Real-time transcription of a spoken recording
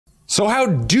So how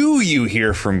do you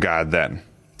hear from God then?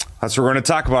 That's what we're going to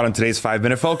talk about in today's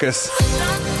 5-Minute Focus.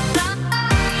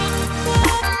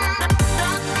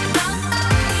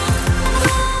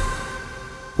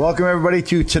 Welcome everybody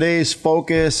to today's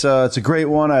Focus. It's a great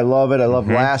one. I love it. I loved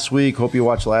last week. Hope you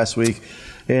watched last week.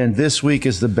 And this week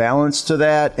is the balance to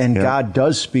that. And God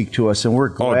does speak to us, and we're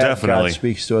glad God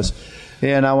speaks to us.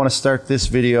 And I want to start this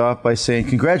video off by saying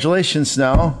congratulations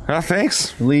now.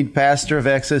 Thanks. Lead pastor of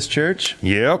Access Church.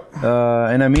 Yep.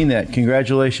 And I mean that.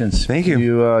 Congratulations. Thank you.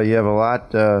 You have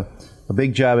a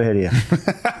big job ahead of you.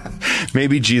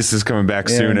 Maybe Jesus is coming back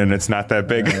soon and it's not that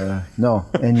big. No,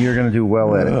 and you're going to do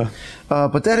well at it.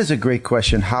 But that is a great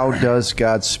question. How does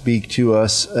God speak to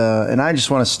us? And I just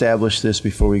want to establish this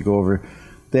before we go over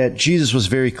that Jesus was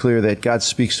very clear that God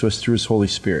speaks to us through His Holy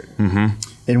Spirit.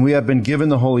 And we have been given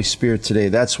the Holy Spirit today.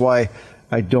 That's why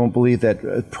I don't believe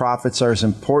that prophets are as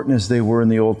important as they were in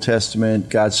the Old Testament,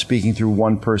 God speaking through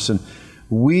one person.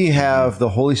 We have the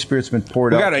Holy Spirit's been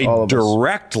poured out to all of us. We got a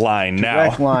direct line now.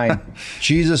 Direct line.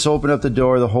 Jesus opened up the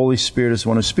door. The Holy Spirit is the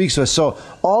one who speaks to us. So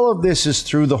all of this is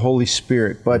through the Holy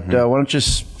Spirit. But why don't you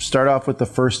start off with the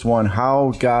first one,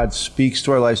 how God speaks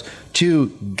to our lives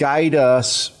to guide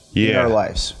us in our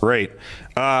lives. Right.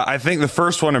 I think the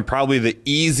first one, and probably the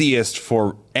easiest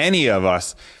for any of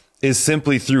us, is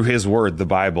simply through His Word, the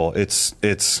Bible.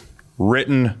 It's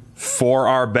written for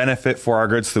our benefit, for our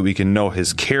good, so that we can know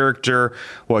His character,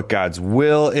 what God's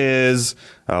will is,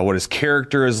 what His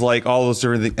character is like, all those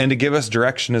different things, and to give us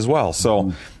direction as well.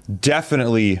 So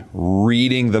definitely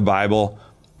reading the Bible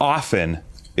often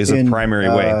is a primary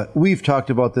way. We've talked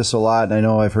about this a lot, and I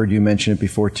know I've heard you mention it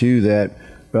before too, that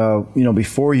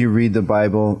before you read the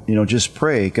Bible, just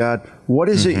pray, God, what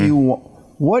is it you want?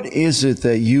 What is it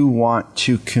that you want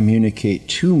to communicate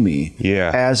to me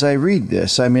as I read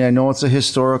this? I mean, I know it's a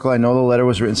historical, I know the letter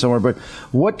was written somewhere, but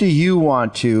what do you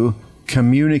want to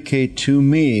communicate to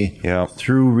me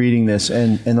through reading this?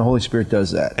 And the Holy Spirit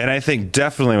does that. And I think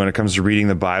definitely when it comes to reading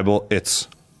the Bible, it's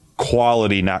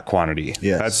quality, not quantity.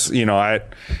 Yes. That's,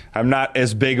 I'm not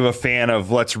as big of a fan of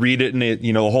let's read it in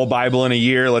the whole Bible in a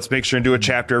year. Let's make sure and do a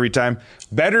chapter every time.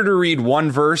 Better to read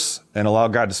one verse and allow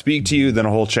God to speak to you than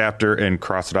a whole chapter and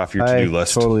cross it off your to-do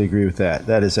list. I totally agree with that.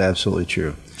 That is absolutely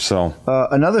true. So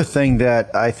another thing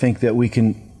that I think that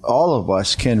all of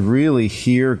us can really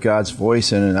hear God's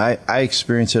voice in, and I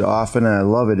experience it often and I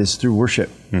love it, is through worship.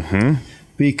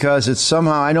 Because it's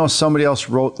somehow, I know somebody else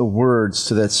wrote the words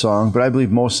to that song, but I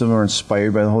believe most of them are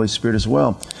inspired by the Holy Spirit as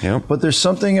well. But there's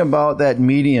something about that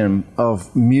medium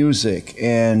of music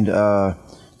and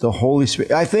the Holy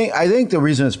Spirit. I think the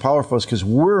reason it's powerful is because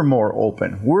we're more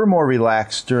open. We're more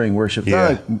relaxed during worship.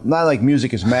 Not like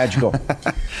music is magical,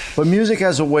 but music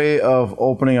has a way of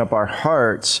opening up our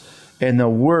hearts, and the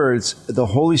words, the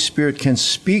Holy Spirit can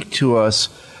speak to us,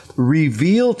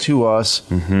 reveal to us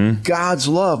God's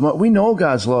love. We know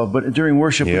God's love, but during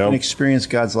worship we can experience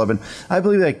God's love. And I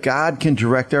believe that God can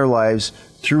direct our lives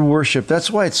through worship.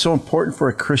 That's why it's so important for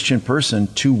a Christian person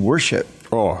to worship.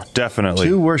 Oh, definitely.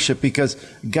 To worship, because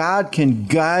God can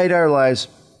guide our lives.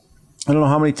 I don't know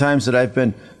how many times that I've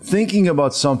been thinking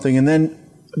about something, and then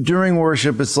during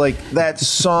worship, it's like that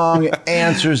song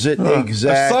answers it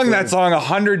exactly. I've sung that song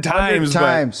 100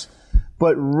 times.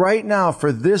 But right now,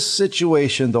 for this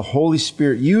situation, the Holy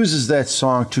Spirit uses that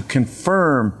song to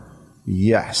confirm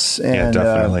yes. And,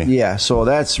 definitely. So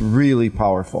that's really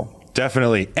powerful.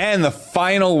 Definitely. And the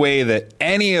final way that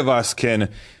any of us can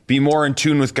be more in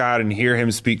tune with God and hear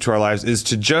Him speak to our lives is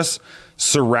to just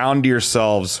surround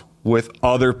yourselves with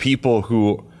other people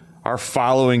who are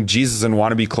following Jesus and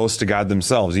want to be close to God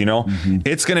themselves.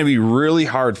 It's going to be really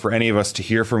hard for any of us to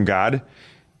hear from God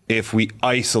if we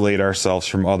isolate ourselves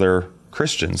from other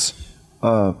Christians.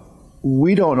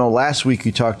 We don't know. Last week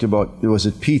you talked about, was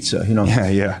it pizza?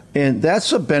 And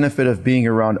that's a benefit of being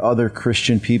around other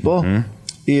Christian people,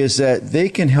 is that they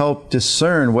can help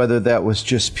discern whether that was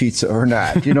just pizza or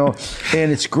not.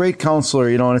 And it's great counselor.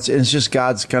 And it's just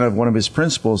God's kind of one of His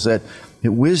principles that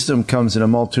wisdom comes in a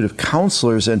multitude of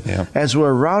counselors. And as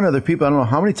we're around other people, I don't know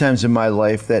how many times in my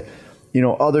life that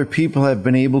other people have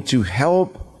been able to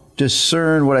help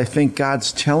discern what I think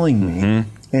God's telling me.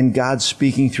 And God's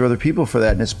speaking through other people for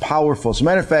that. And it's powerful. As a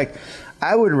matter of fact,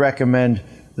 I would recommend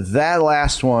that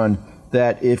last one,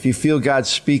 that if you feel God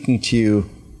speaking to you,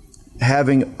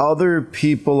 having other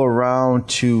people around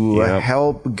to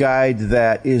help guide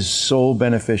that is so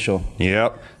beneficial.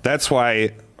 That's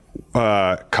why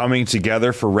coming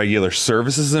together for regular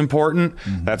services is important.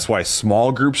 That's why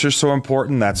small groups are so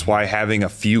important. That's why having a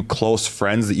few close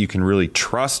friends that you can really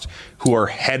trust who are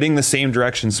heading the same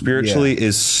direction spiritually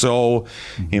is so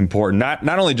important.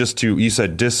 Not only just to, you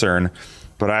said, discern,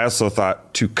 but I also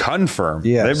thought to confirm.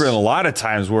 Yes. There've been a lot of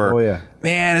times where,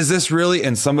 man, is this really?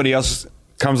 And somebody else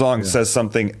comes along and says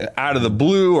something out of the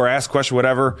blue or asks a question,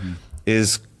 whatever,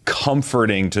 is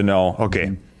comforting to know,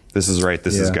 okay, this is right.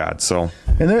 This is God. So,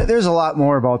 and there's a lot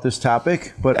more about this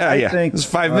topic, but I think it's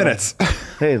 5 minutes.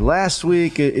 Hey, last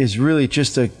week is really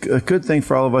just a good thing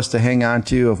for all of us to hang on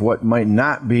to of what might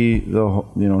not be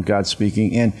God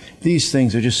speaking, and these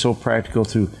things are just so practical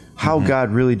to how God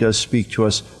really does speak to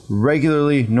us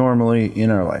regularly, normally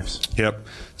in our lives. Yep.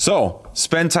 So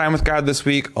spend time with God this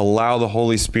week. Allow the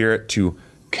Holy Spirit to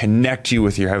connect you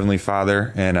with your Heavenly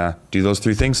Father, and do those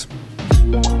 3 things.